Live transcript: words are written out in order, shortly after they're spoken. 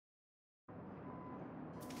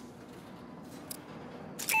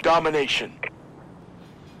Domination.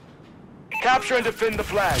 Capture and defend the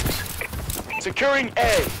flags. Securing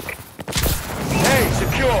A. A,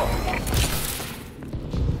 secure.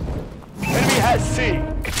 Enemy has C.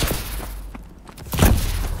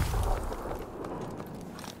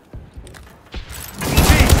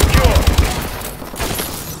 C, secure.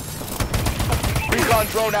 Recon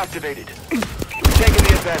drone activated. We've taken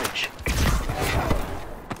the advantage.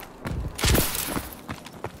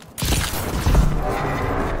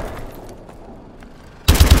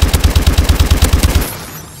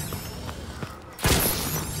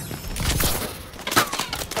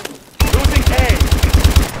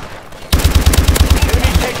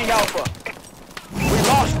 Alpha. We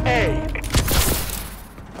lost A.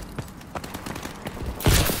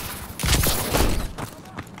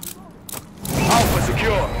 Alpha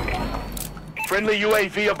secure. Friendly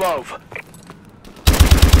UAV above.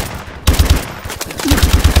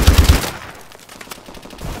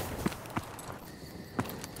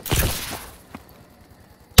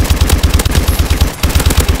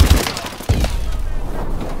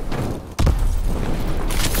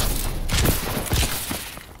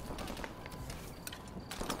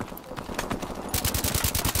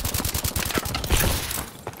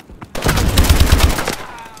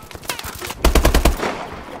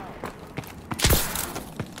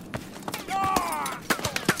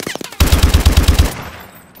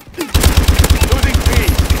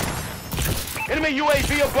 Enemy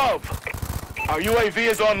UAV above. Our UAV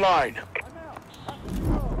is online.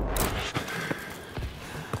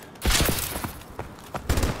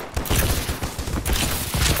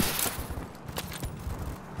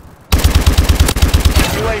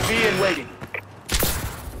 UAV in waiting.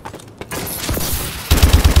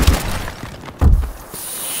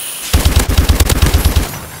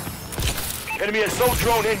 Enemy assault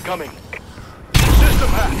drone incoming. System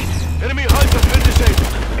hack. Enemy HUDs have been disabled.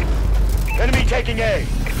 Enemy taking A.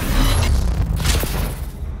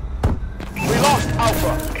 We lost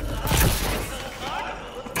Alpha.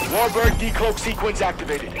 Warbird decloak sequence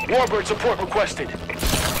activated. Warbird support requested.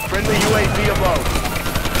 Friendly UAV above.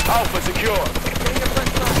 Alpha secure.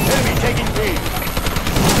 Enemy taking B.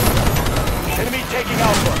 Enemy taking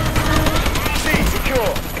Alpha. C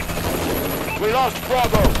secure. We lost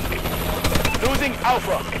Bravo. Losing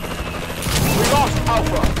Alpha. We lost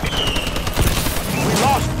Alpha. We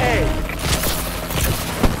lost A.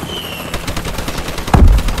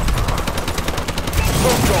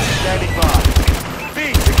 Smoke drone standing by. B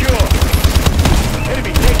secure.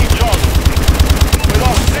 Enemy taking Charlie. We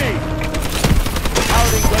lost C.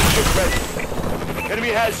 Piloting gunship ready. Enemy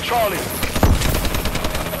has Charlie.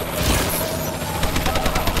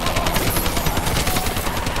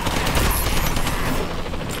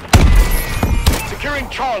 Securing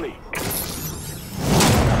Charlie.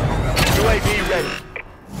 UAV ready.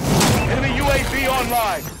 Enemy UAV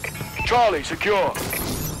online. Charlie secure.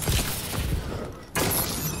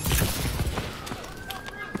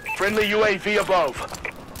 Friendly UAV above.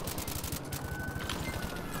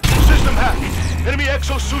 System hack. Enemy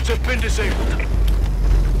exosuits have been disabled.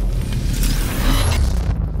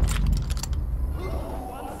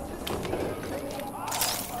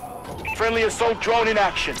 Friendly assault drone in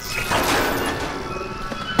action.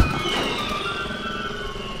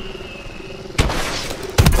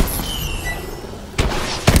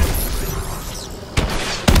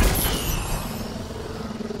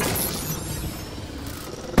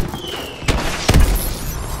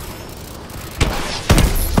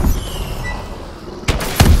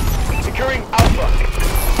 Securing Alpha.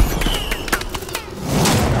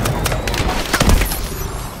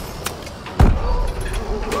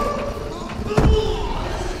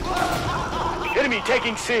 Enemy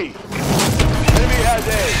taking C. Enemy has A.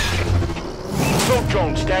 Assault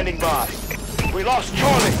drone standing by. We lost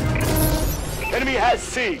Charlie. Enemy has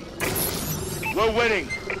C. We're winning.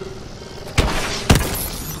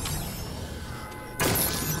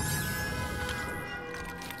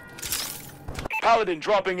 Paladin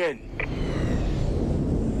dropping in.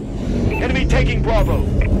 Enemy taking Bravo.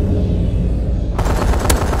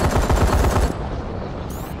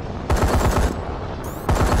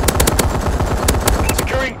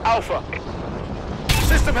 Securing Alpha.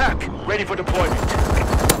 System hack, ready for deployment.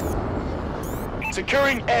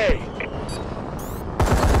 Securing A.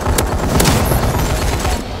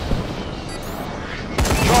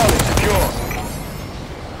 Charlie secure.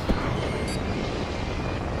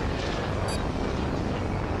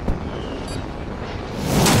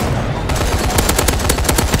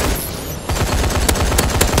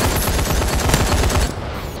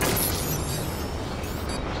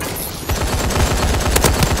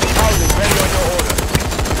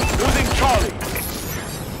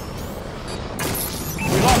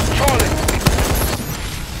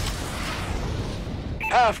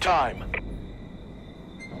 time.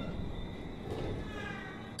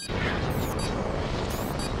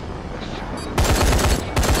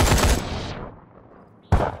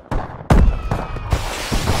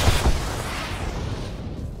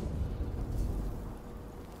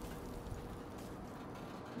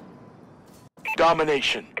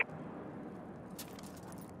 Domination.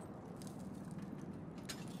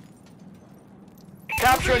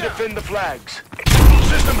 Capture and defend the flags.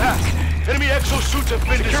 System hack. Enemy exosuits have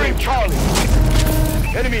been securing Charlie.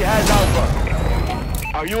 Enemy has Alpha.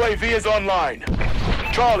 Our UAV is online.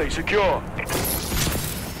 Charlie, secure.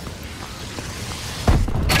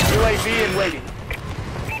 UAV in waiting.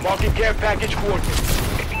 Marking care package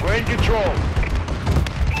coordinates. We're in control.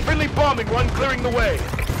 Friendly bombing run clearing the way.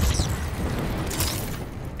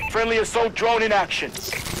 Friendly assault drone in action.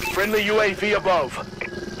 Friendly UAV above.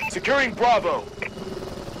 Securing Bravo.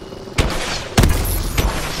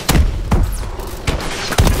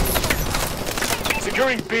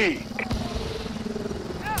 Securing B. B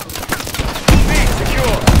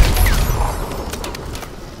secure.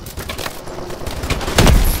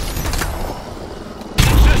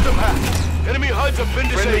 System hack. Enemy HUDs have been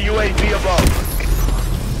disabled. Friendly UAV above.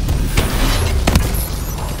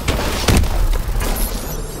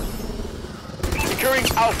 Securing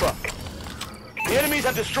Alpha. The enemies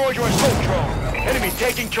have destroyed your assault drone. Enemy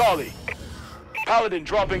taking Charlie. Paladin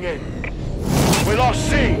dropping in. We lost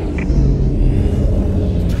C.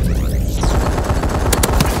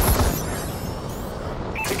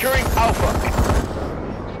 Securing Alpha.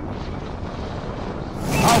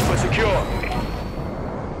 Alpha secure.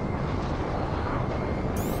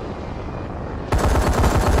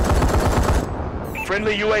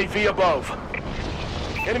 Friendly UAV above.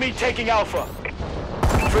 Enemy taking Alpha.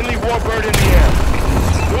 Friendly Warbird in the air.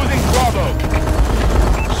 Losing Bravo.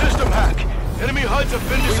 System hack. Enemy HUDs have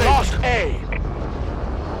been disabled. We lost A.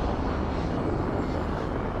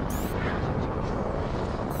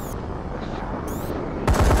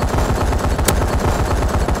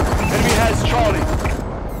 Enemy has Charlie.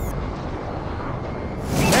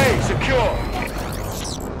 A secure.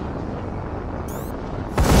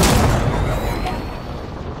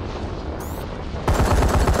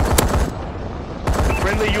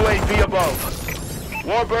 Friendly UAV above.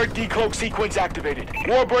 Warbird decloak sequence activated.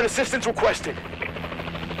 Warbird assistance requested.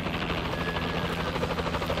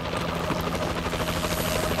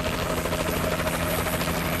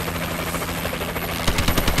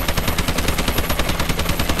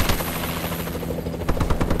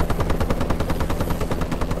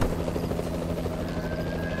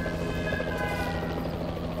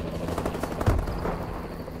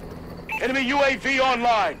 Enemy UAV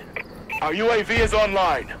online. Our UAV is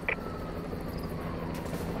online.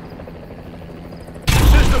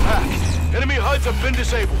 System hack. Enemy HUDs have been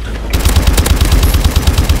disabled.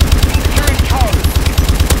 Securing Charlie.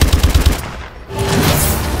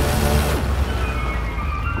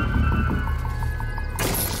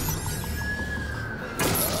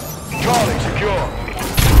 Charlie secure.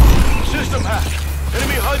 System hack.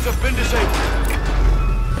 Enemy HUDs have been disabled.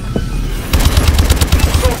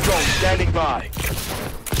 Assault drone standing by.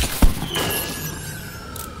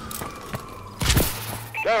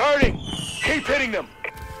 They're hurting! Keep hitting them!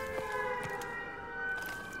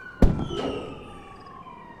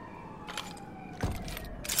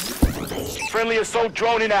 Friendly assault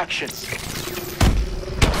drone in action.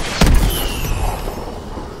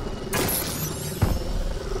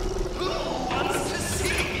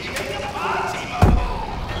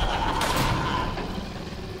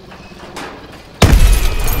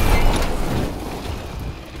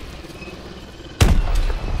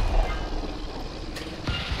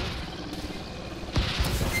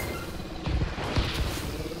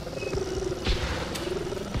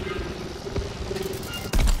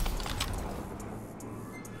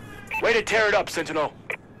 Way to tear it up, Sentinel.